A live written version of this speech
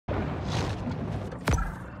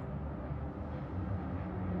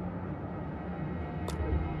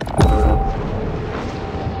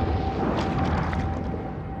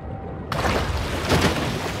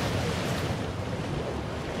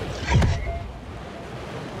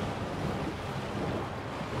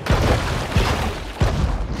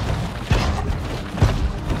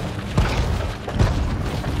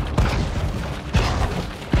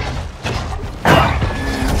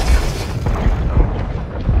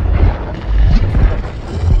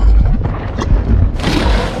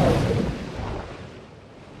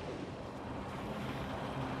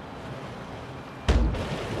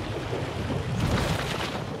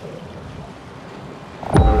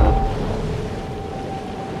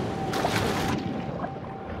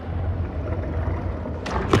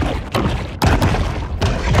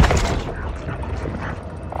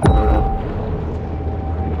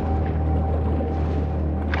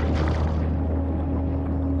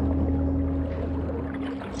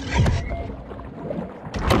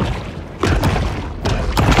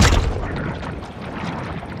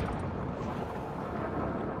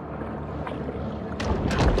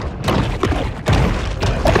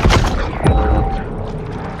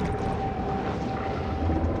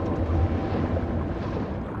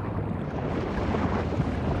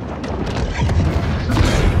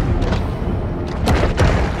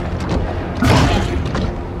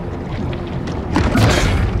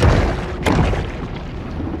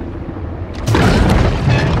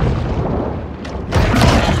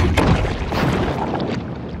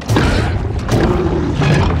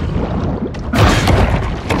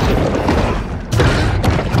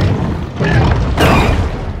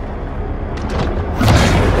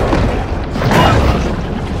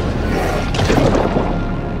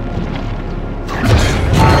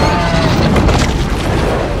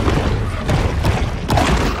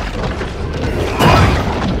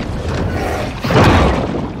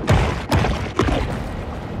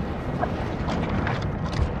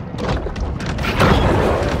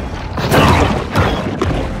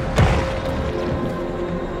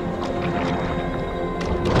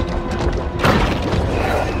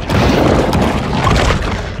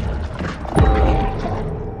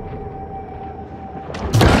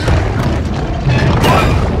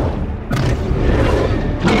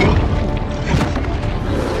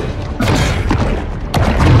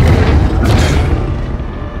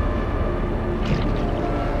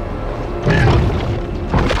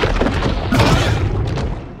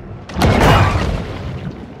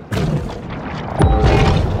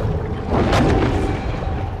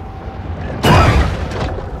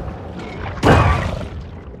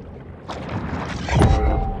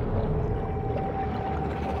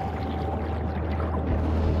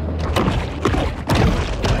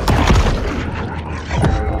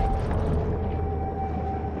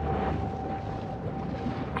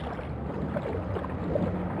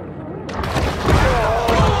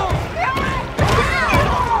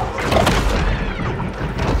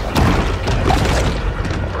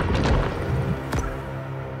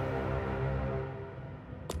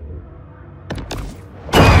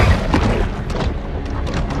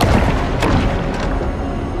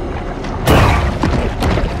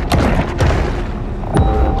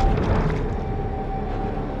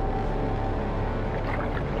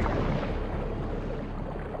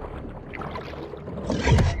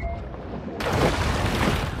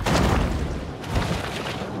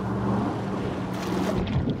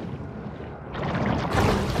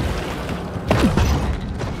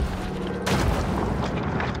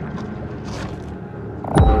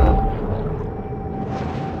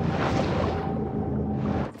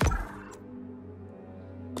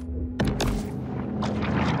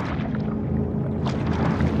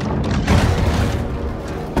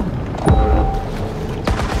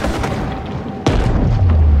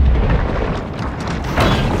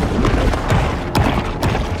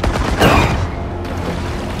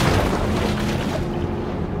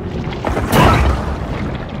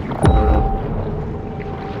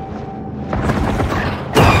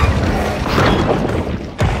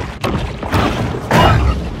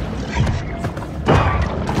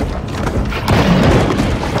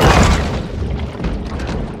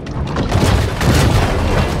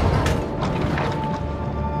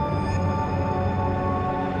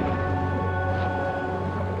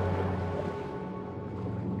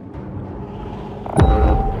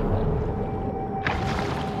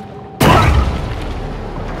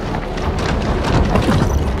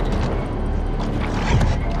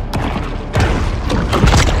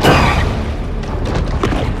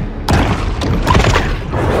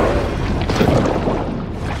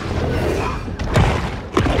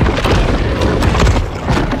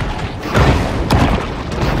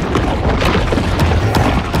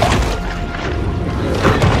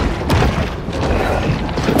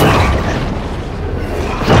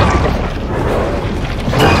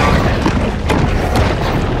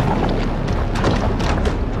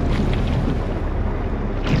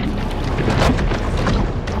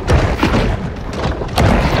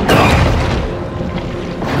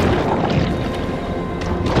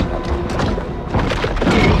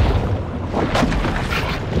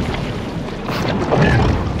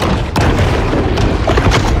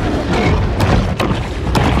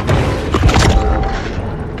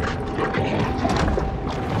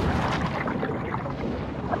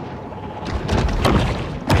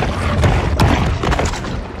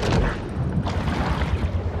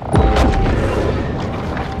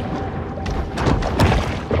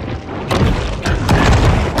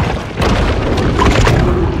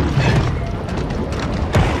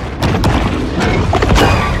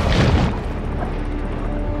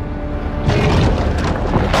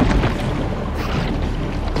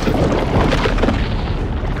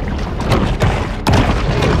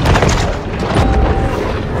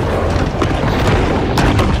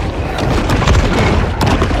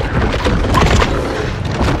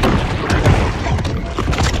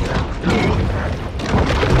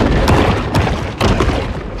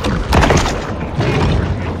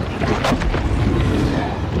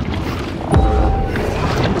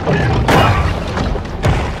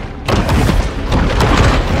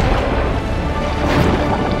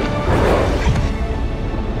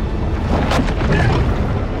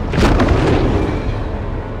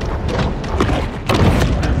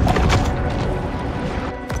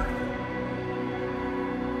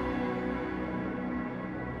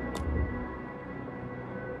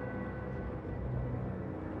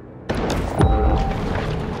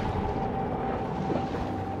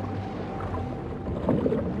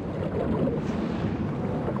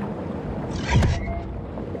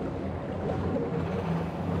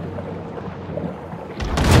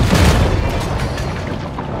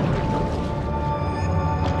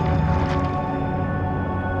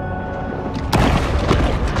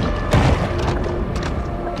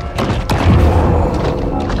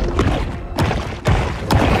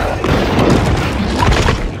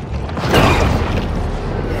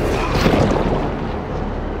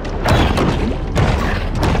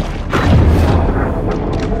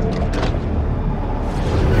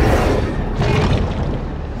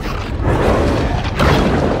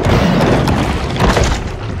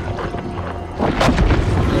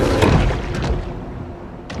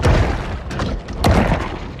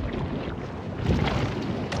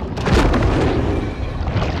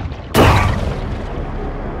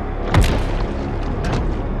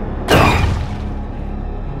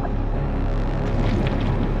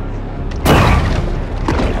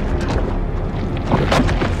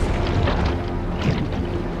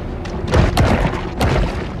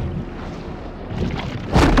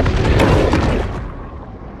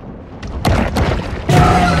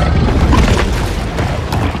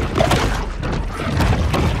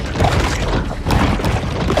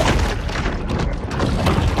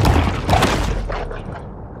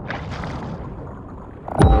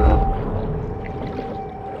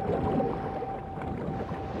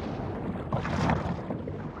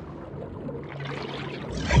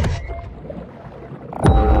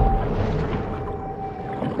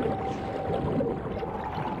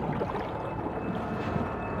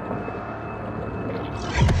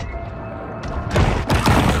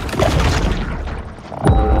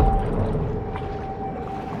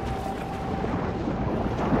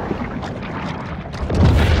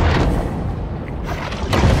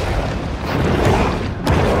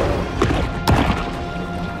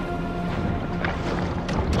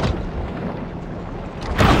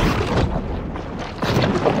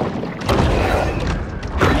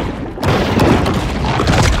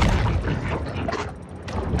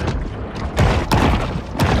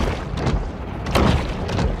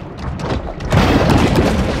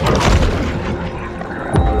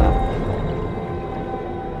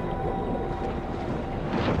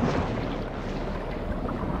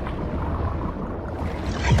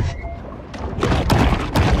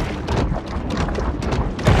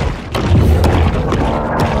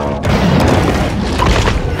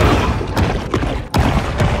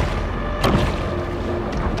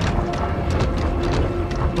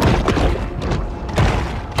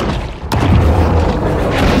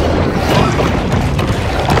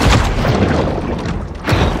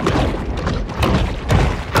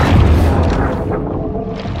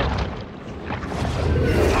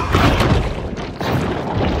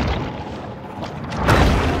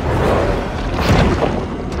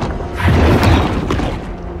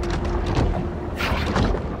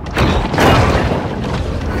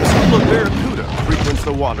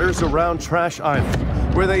waters around Trash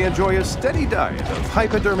Island, where they enjoy a steady diet of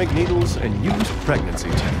hypodermic needles and used pregnancy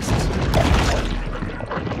tests.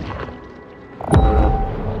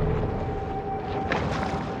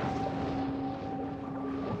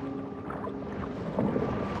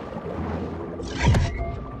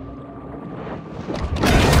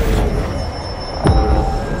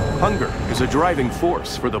 Hunger is a driving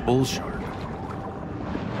force for the bull shark.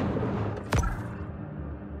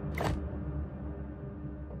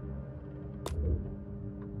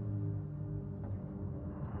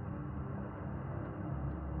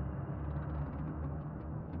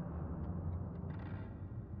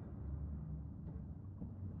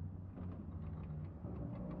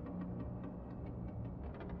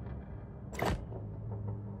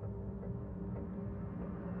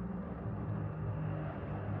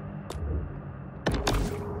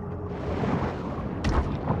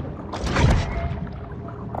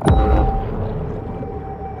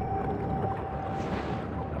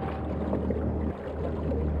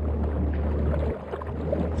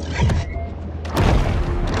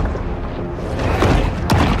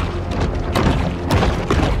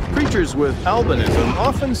 Creatures with albinism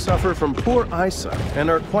often suffer from poor eyesight and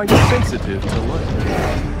are quite sensitive to light.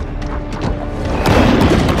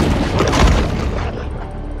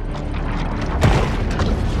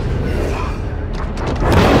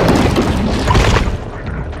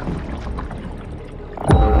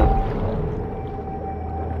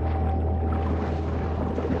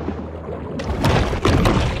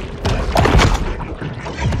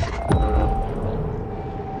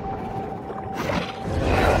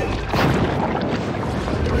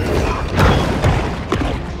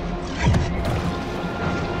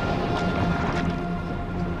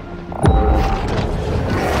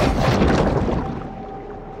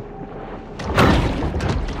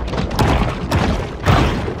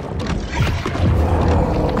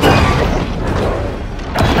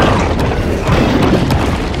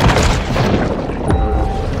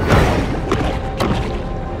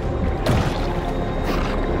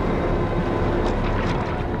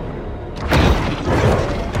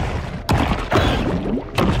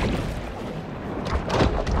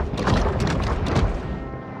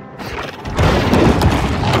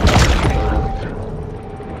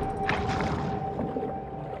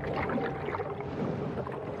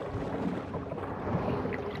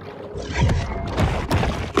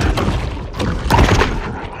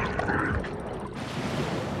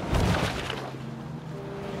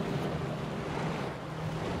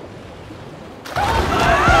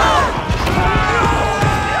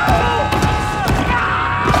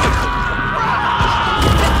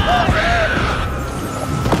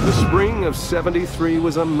 Of 73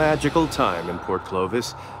 was a magical time in Port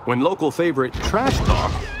Clovis, when local favorite Trash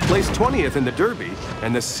Talk placed 20th in the Derby,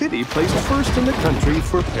 and the city placed first in the country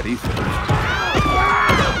for petty theft.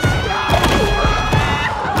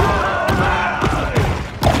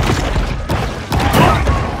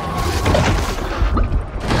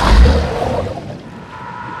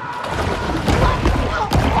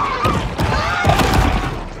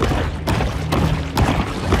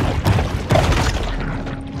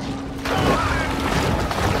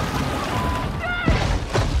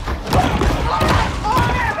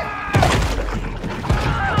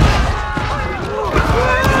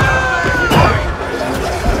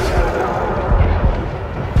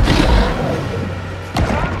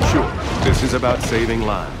 This is about saving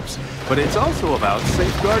lives, but it's also about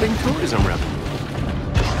safeguarding tourism revenue.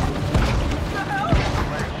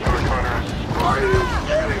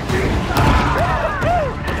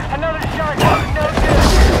 Another shark! No good!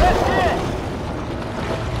 That's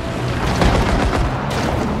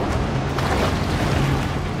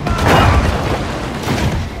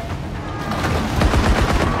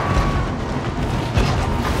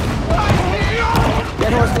it!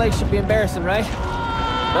 Dead Horse Lake should be embarrassing, right?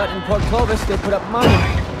 But in Port Clovis, they put up money.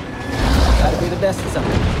 Gotta be the best at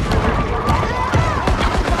something.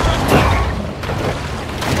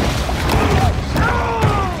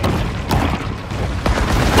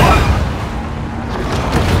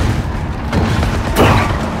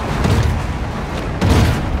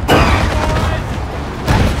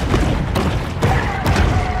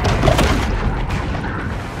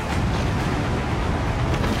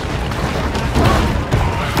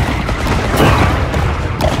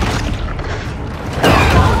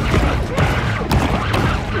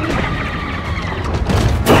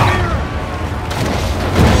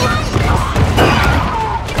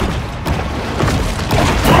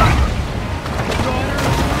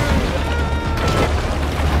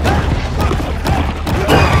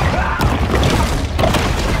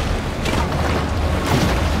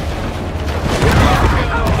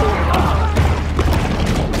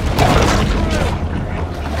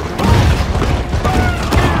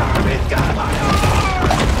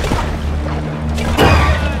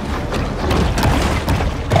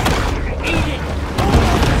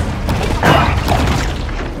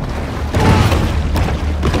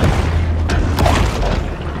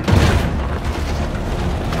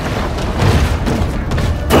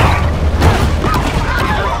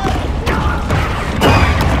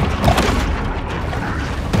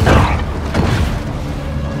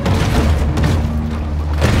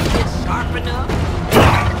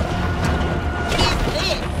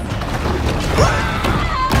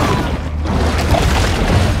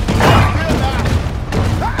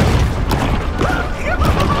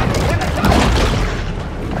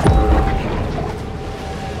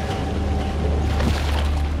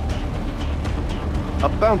 A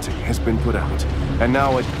bounty has been put out, and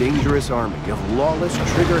now a dangerous army of lawless,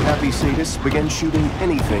 trigger-happy sadists begin shooting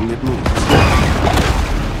anything that moves.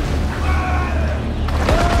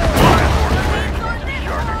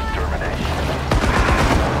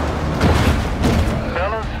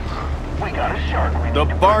 The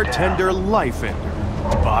bartender life ender,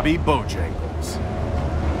 Bobby Bojangles.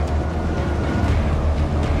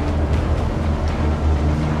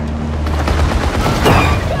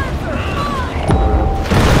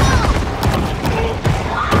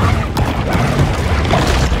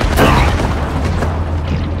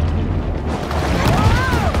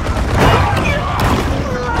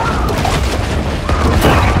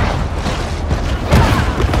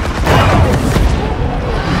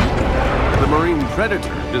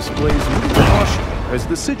 Predator displays little caution as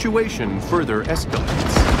the situation further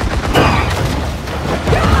escalates.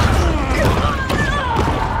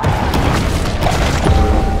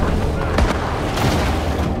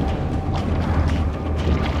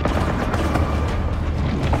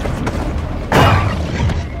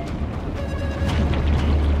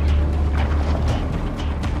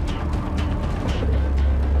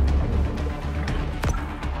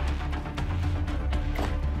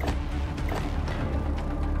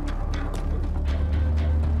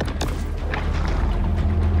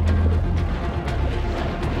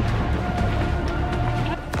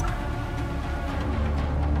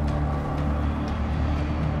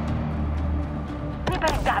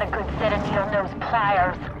 Got a good set of needle-nose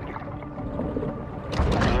pliers.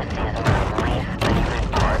 This is my least favorite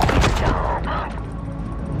part of the job.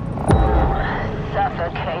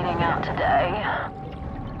 Suffocating out today.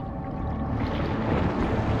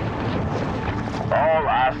 All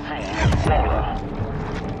I see is water.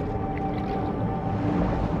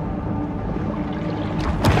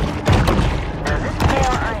 Does this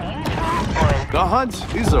feel unusual, or is The hunt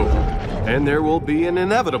is over, and there will be an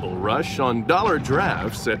inevitable rush on dollar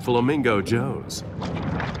drafts at Flamingo Joe's.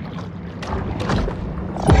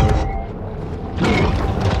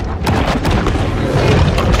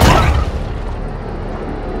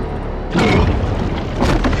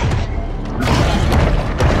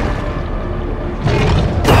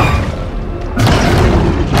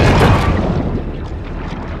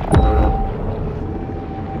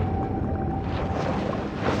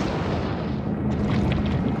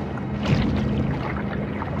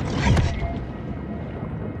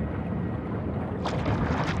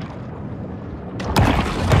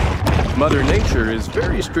 Mother Nature is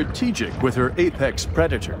very strategic with her apex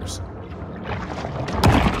predators.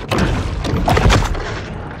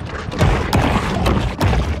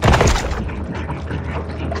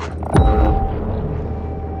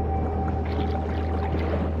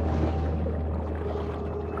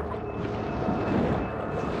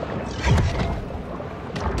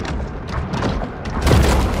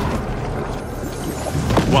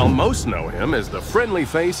 While most know him as the friendly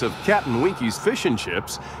face of Captain Winky's Fish and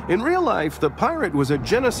Chips, in real life, the pirate was a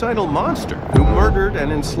genocidal monster who murdered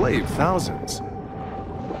and enslaved thousands.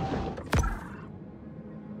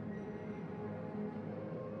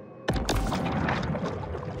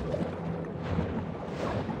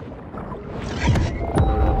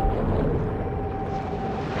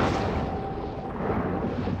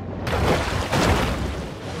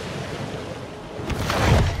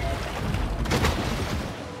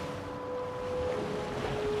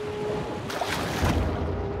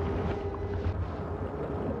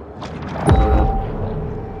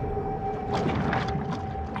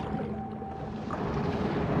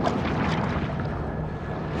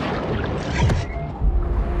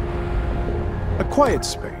 A quiet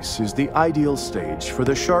space is the ideal stage for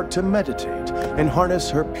the shark to meditate and harness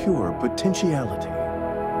her pure potentiality.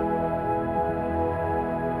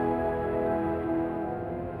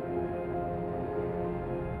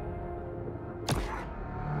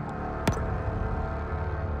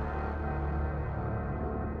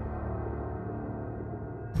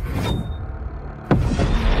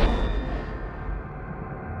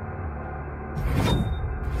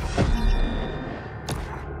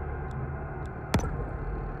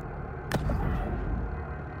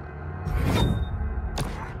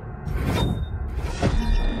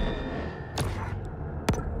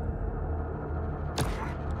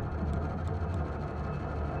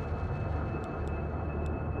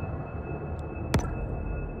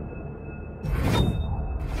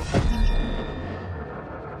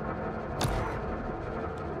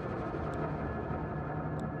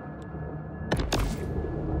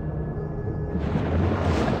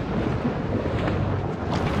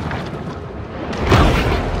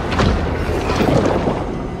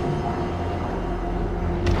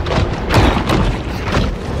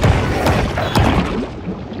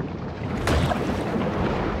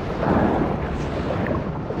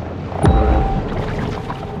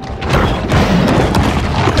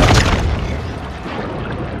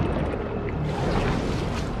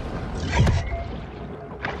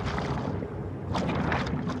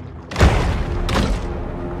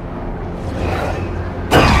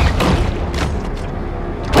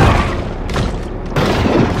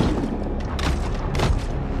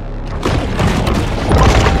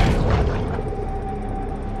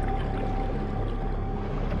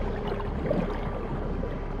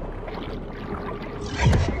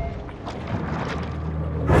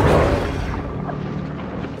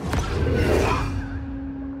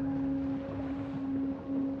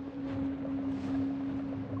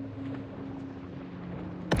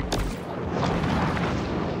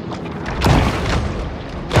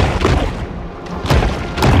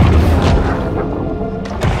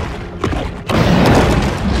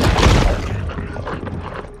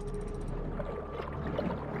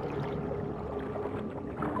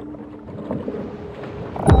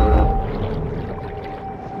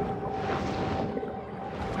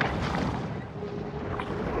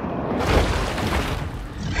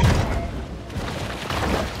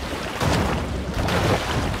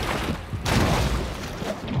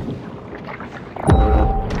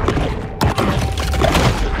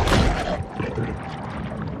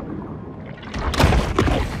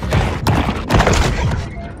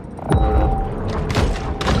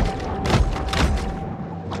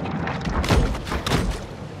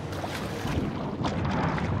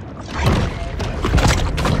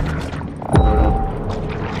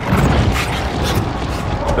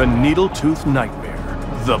 The needle-toothed nightmare,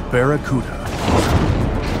 the Barracuda.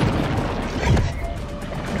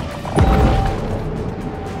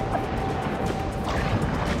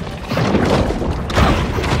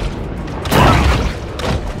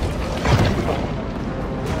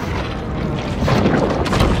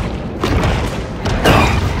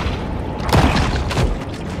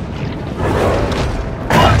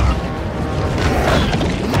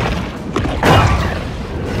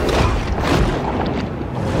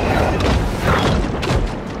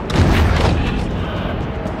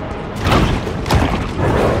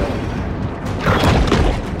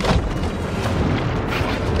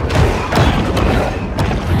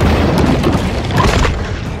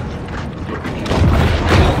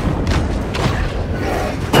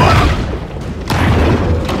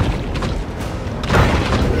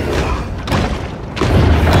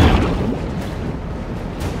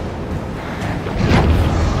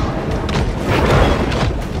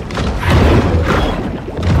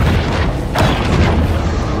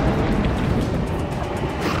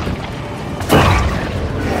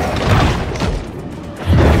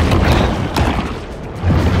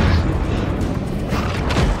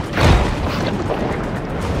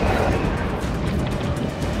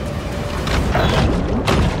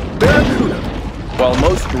 While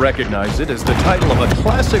most recognize it as the title of a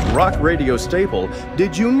classic rock radio staple,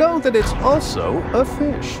 did you know that it's also a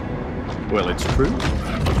fish? Well, it's true.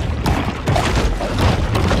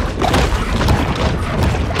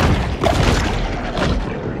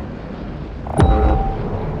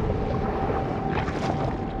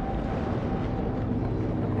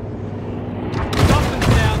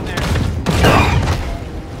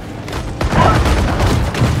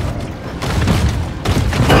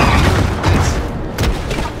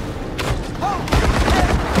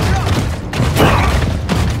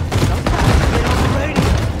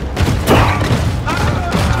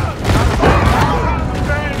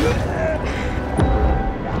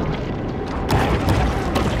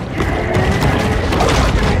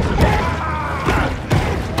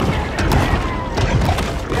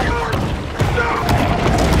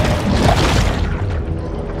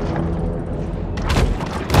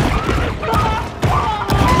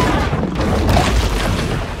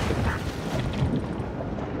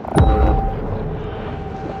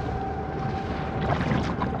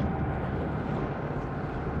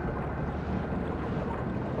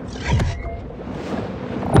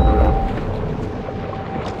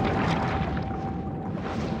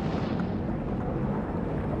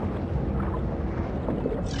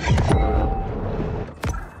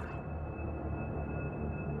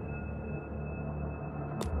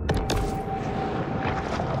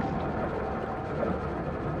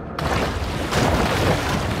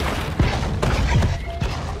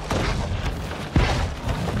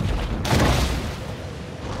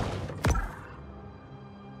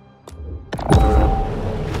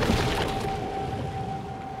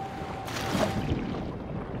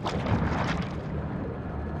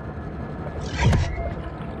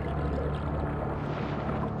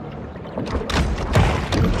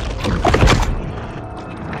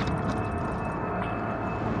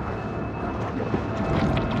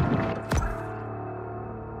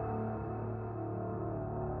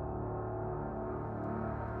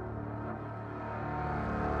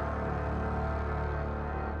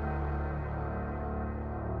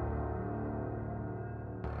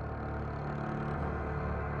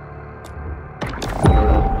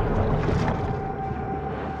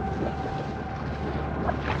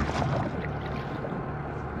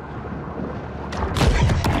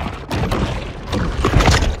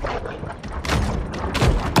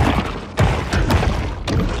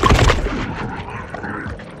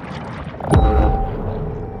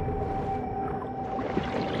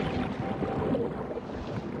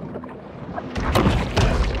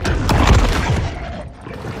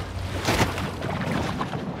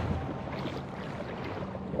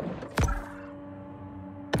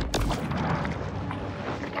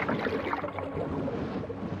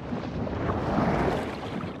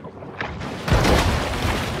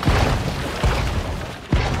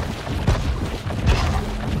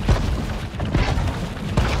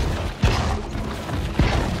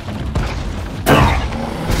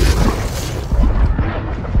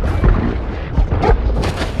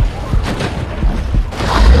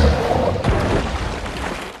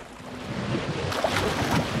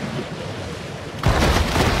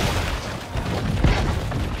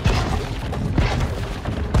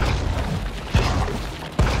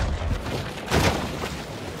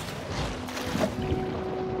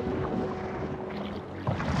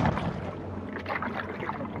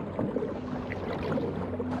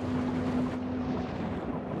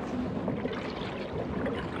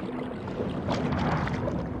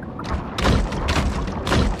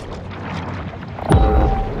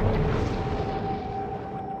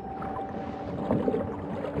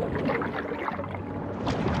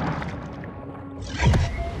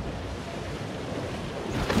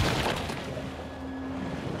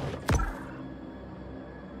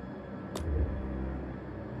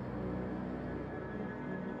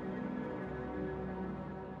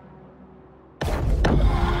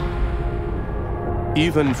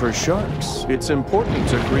 Even for sharks, it's important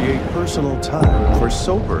to create personal time for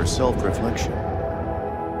sober self-reflection.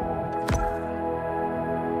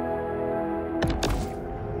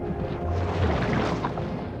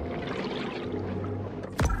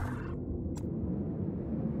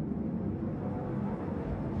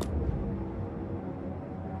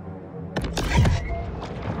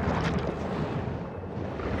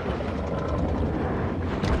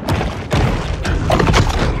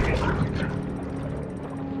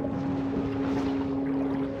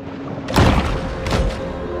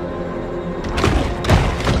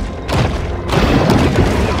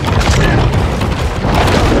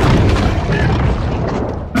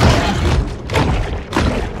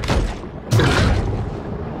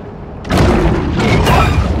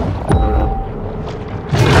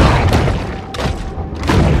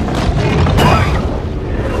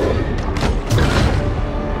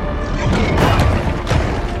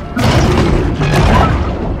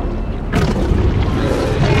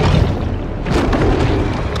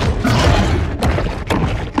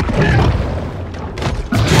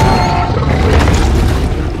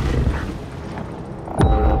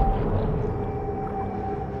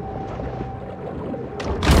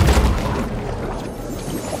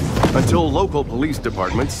 Until local police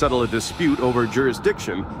departments settle a dispute over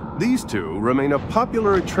jurisdiction, these two remain a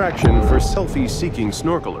popular attraction for selfie-seeking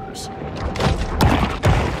snorkelers.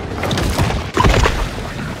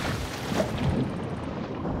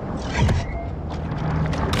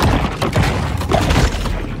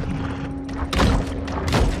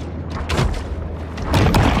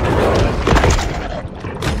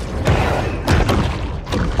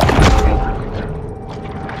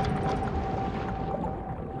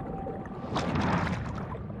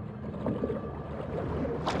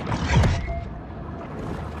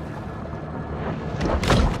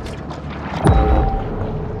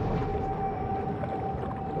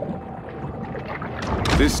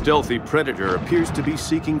 This stealthy predator appears to be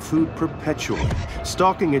seeking food perpetually,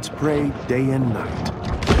 stalking its prey day and night.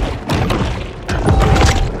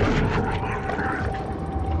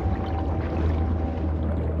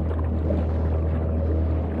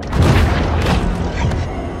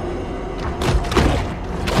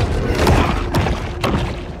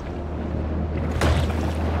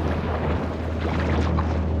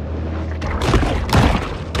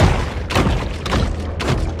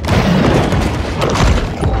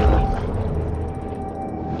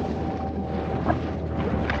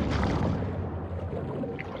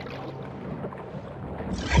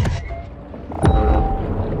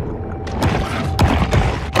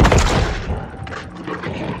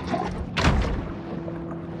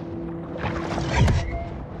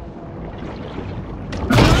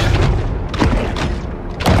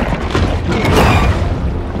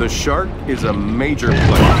 The shark is a major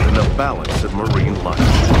player in the balance of marine life.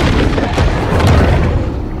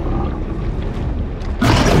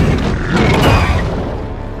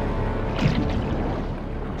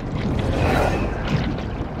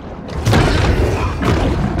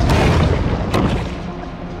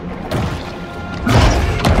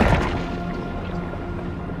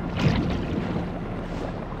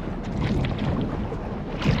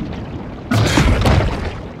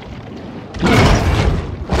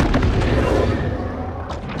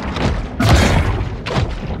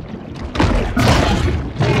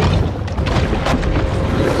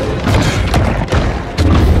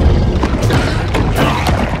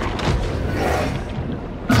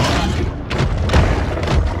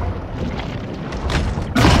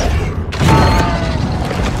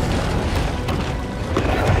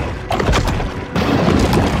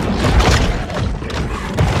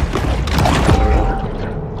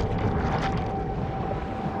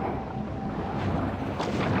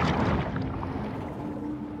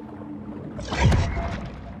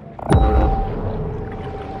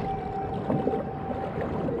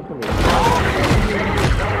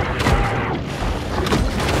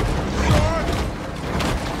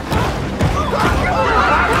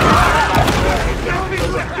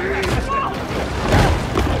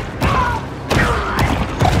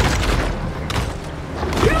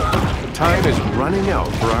 Time is running out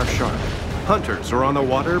for our shark. Hunters are on the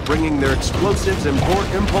water, bringing their explosives and poor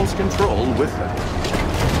impulse control with them.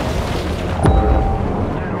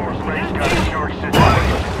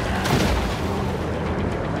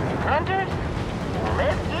 Hunters,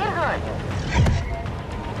 let's get hunting.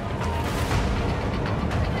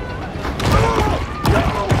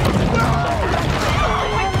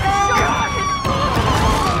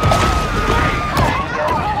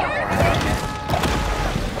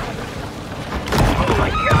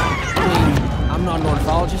 I'm not an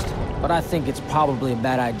ornithologist, but I think it's probably a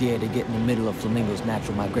bad idea to get in the middle of flamingos'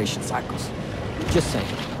 natural migration cycles. Just saying.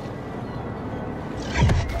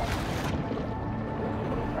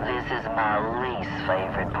 This is my least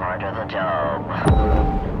favorite part of the job.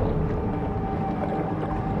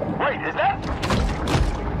 Wait, is that?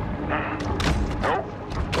 Nope.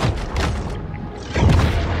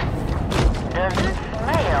 Does it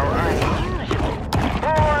smell unusual?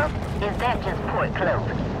 Or is that just Port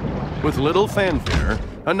Clovis? With little fanfare,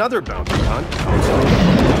 another bounty hunt comes to a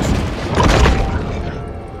close.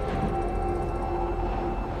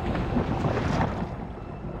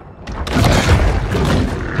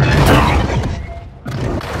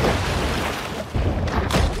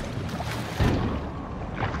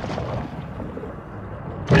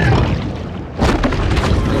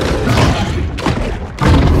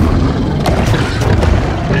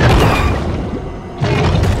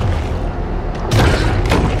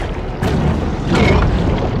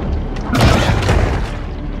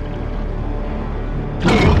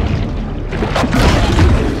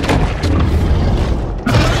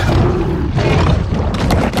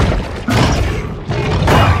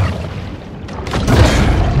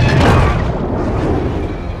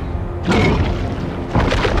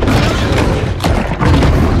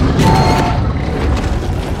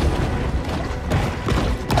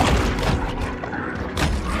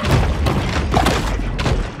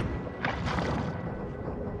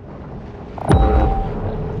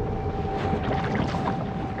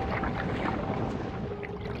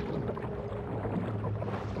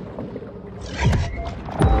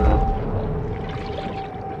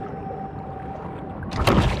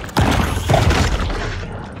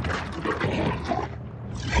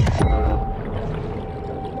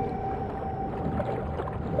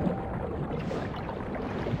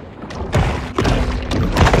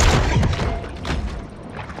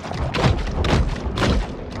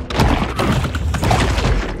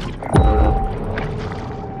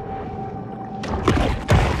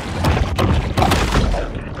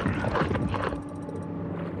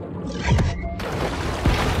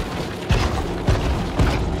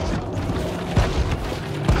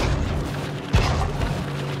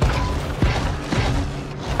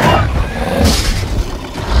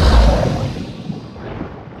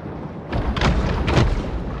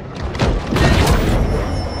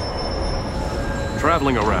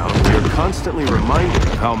 Traveling around, we are constantly reminded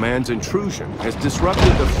of how man's intrusion has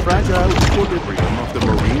disrupted the fragile equilibrium of the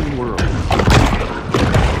marine world.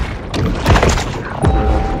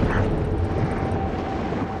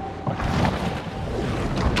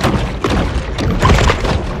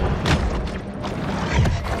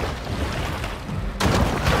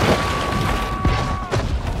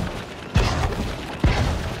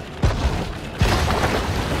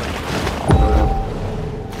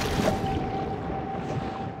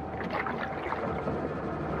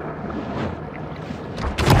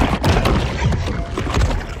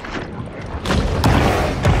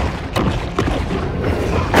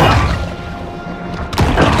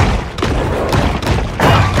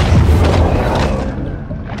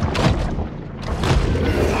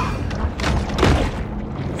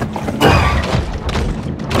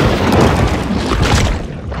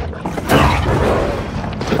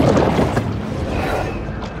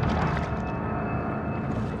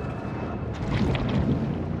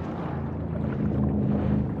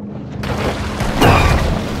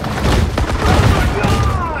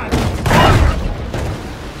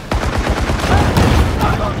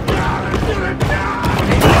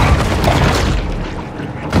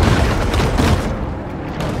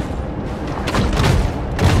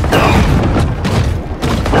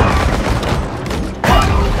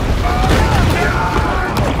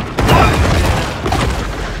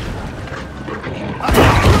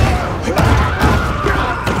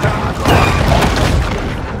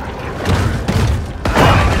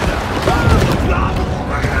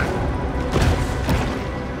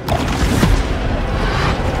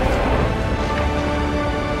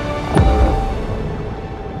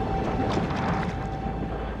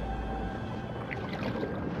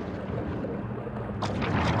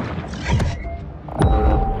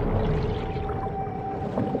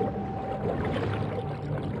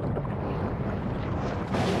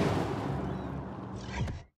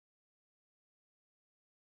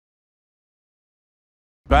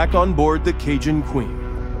 Back on board the Cajun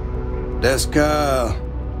Queen. That's Kyle,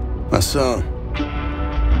 my son.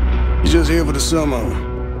 He's just here for the summer.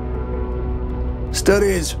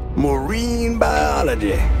 Studies marine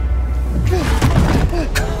biology.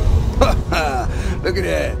 Look at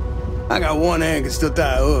that. I got one hand can still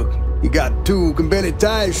tie a hook. You got two can barely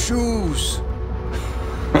tie his shoes.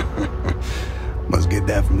 Must get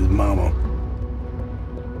that from his mama.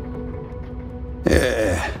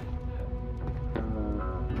 Yeah.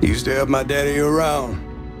 He used to help my daddy around.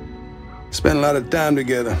 Spent a lot of time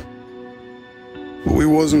together. But we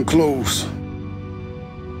wasn't close.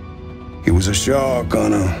 He was a shark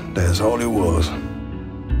hunter, that's all he was.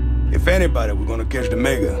 If anybody were gonna catch the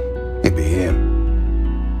mega, it'd be him.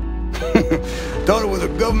 Thought it was a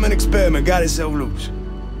government experiment, got himself loose.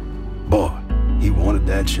 Boy, he wanted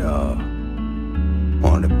that shark.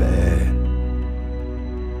 Wanted it bad.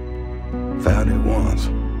 Found it once.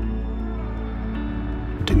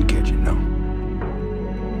 Didn't catch it, no.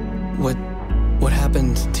 What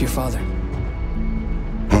happened to your father?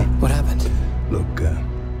 Huh? What happened? Look,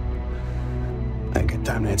 I ain't got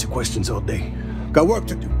time to answer questions all day. Got work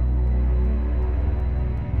to do.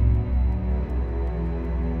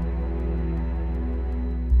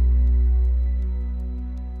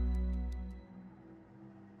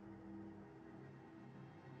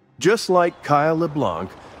 Just like Kyle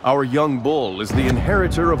LeBlanc, our young bull is the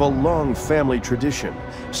inheritor of a long family tradition,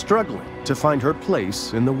 struggling to find her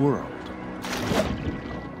place in the world.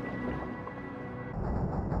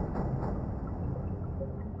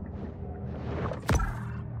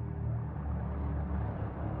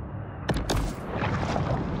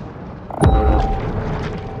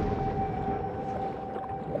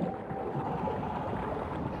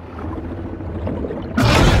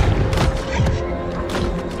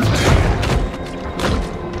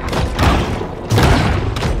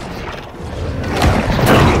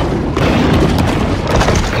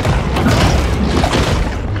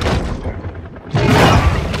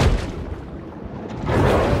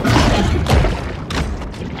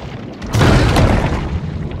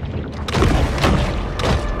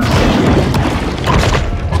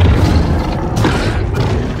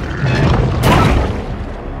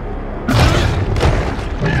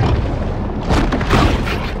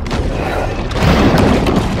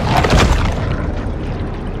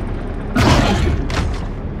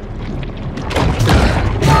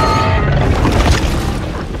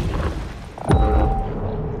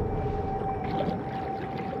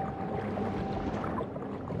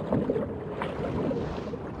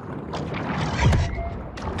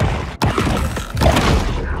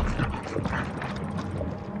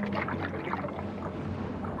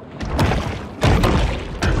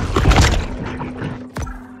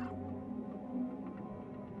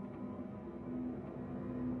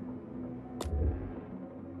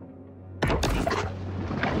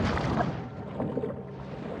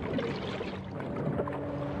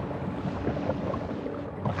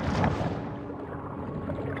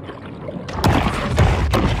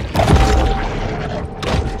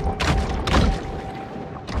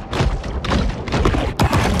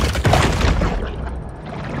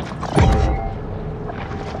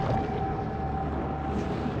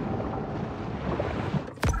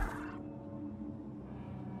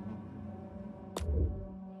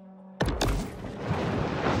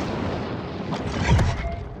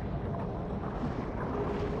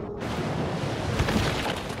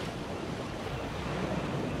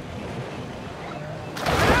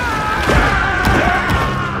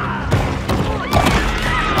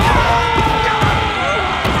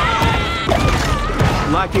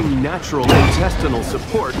 Lacking natural intestinal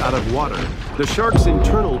support out of water, the shark's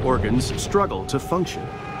internal organs struggle to function.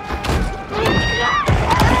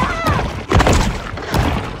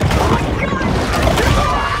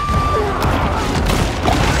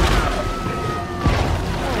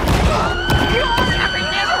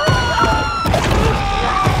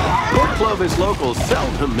 Port Clovis locals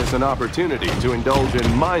seldom miss an opportunity to indulge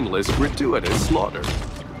in mindless, gratuitous slaughter.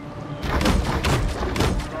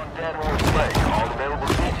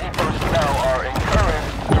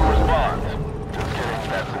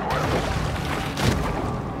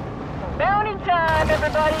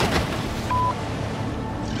 Everybody!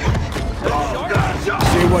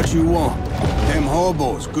 Say what you want. Them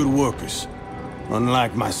hobos, good workers.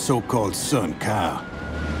 Unlike my so-called son, Kyle.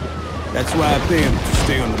 That's why I pay him to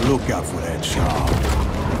stay on the lookout for that shark.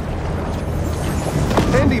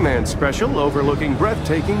 Handyman special overlooking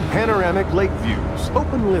breathtaking panoramic lake views.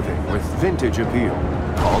 Open living with vintage appeal.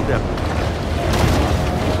 Call Deborah.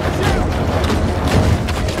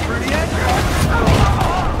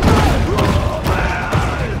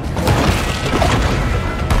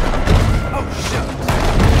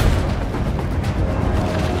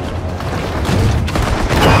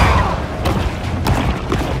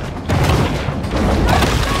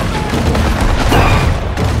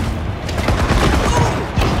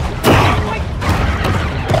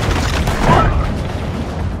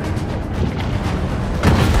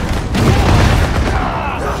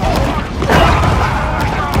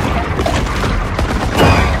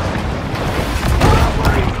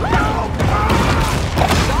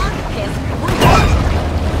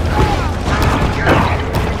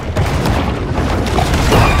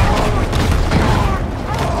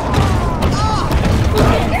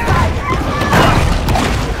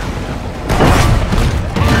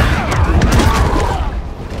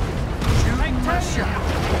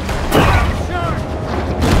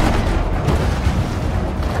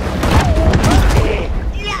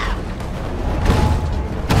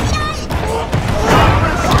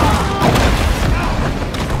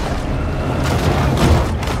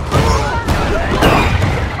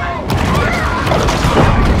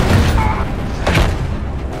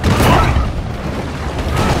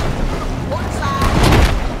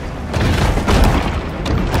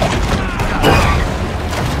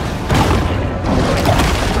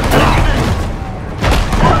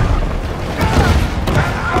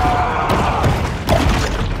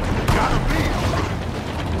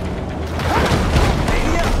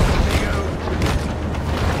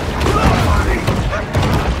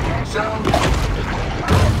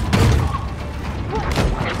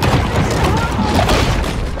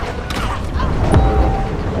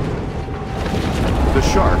 The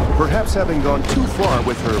shark, perhaps having gone too far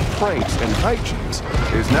with her pranks and hijinks,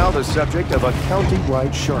 is now the subject of a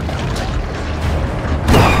county-wide shark hunt.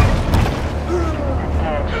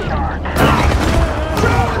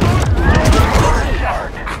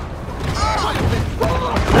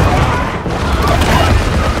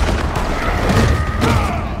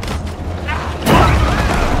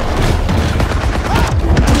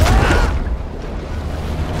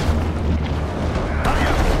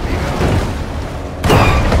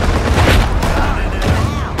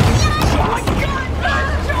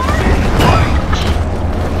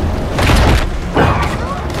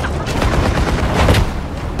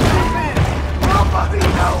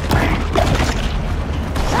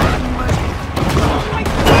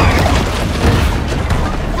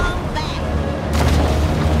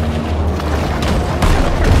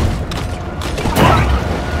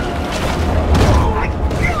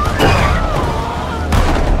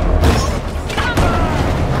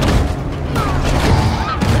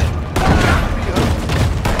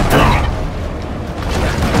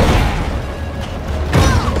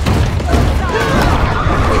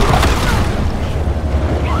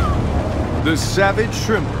 The savage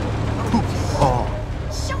shrimper. Poof. Oh.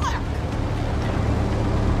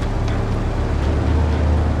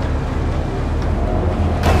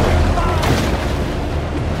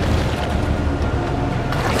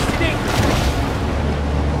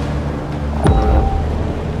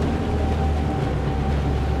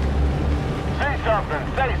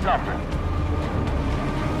 Say something.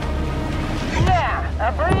 Yeah,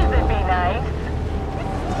 a breeze would be nice.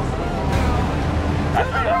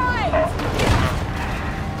 Never mind.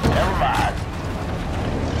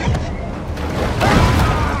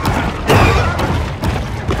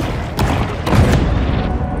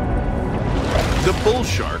 The bull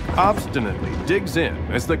shark obstinately digs in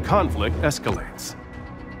as the conflict escalates.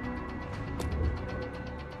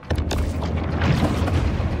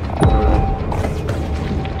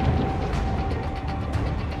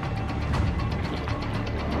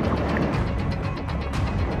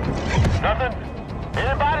 Nothing?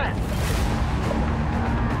 Anybody?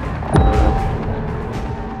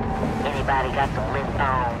 Anybody got some lip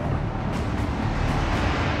balm?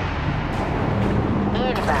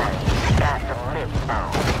 Anybody got some lip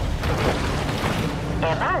balm?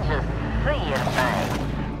 Am I just seeing things?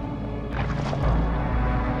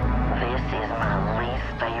 This is my least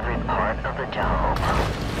favorite part of the job.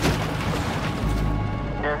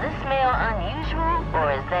 Does this smell unusual,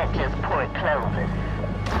 or is that just Port Clovis?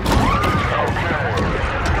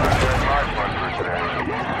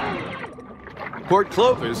 Port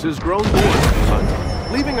Clovis has grown bored of the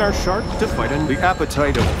hunt, leaving our shark to fight, and the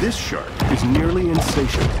appetite of this shark is nearly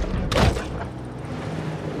insatiable.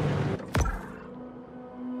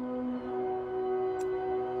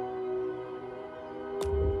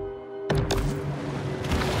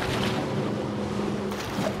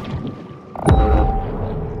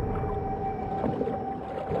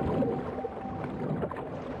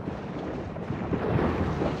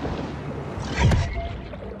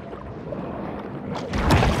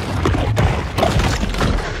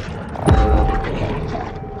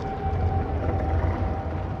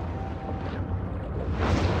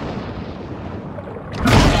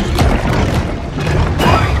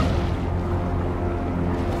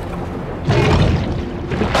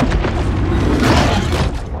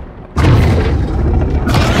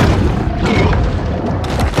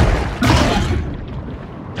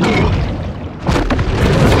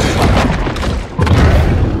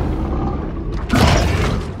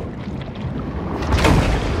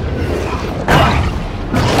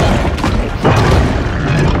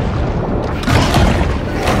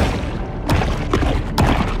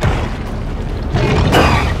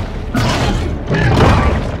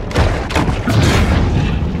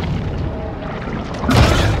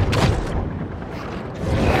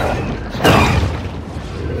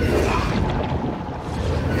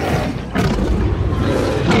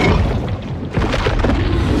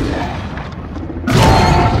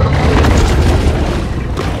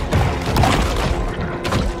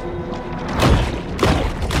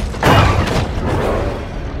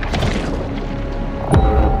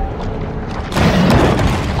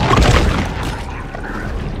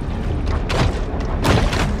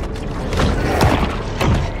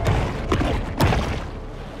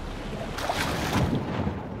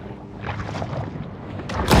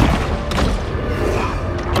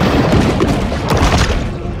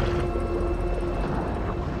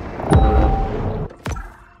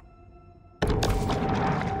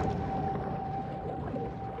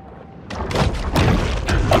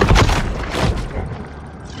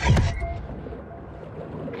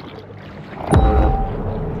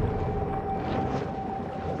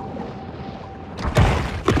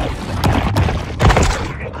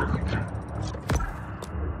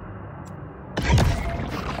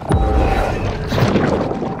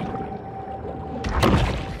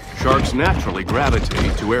 Sharks naturally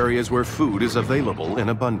gravitate to areas where food is available in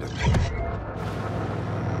abundance.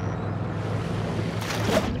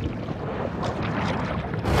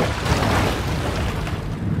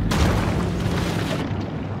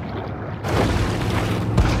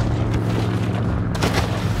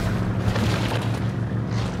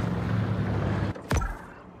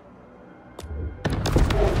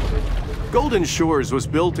 Golden Shores was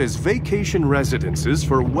built as vacation residences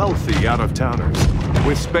for wealthy out-of-towners,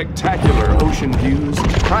 with spectacular ocean views,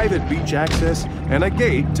 private beach access, and a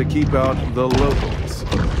gate to keep out the locals.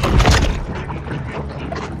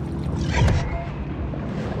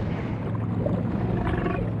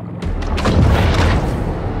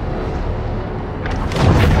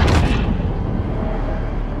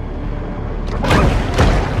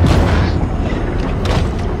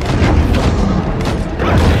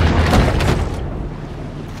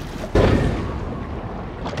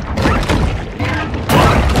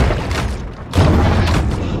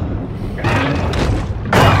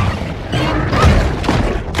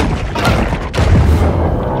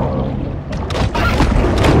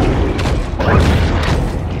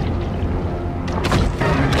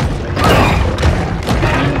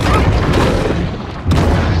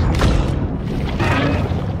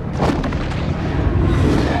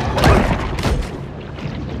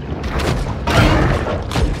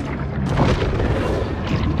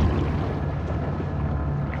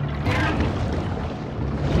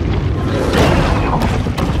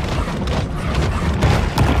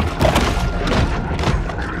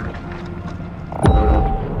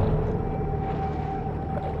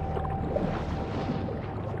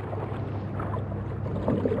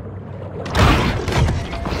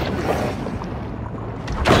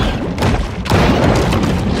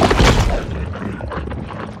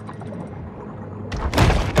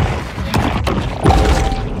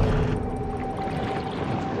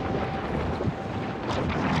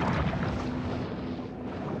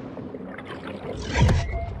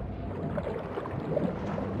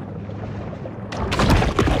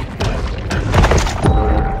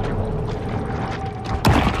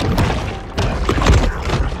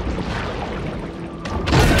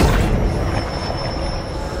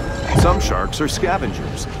 Some sharks are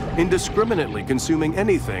scavengers, indiscriminately consuming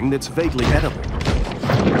anything that's vaguely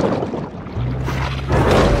edible.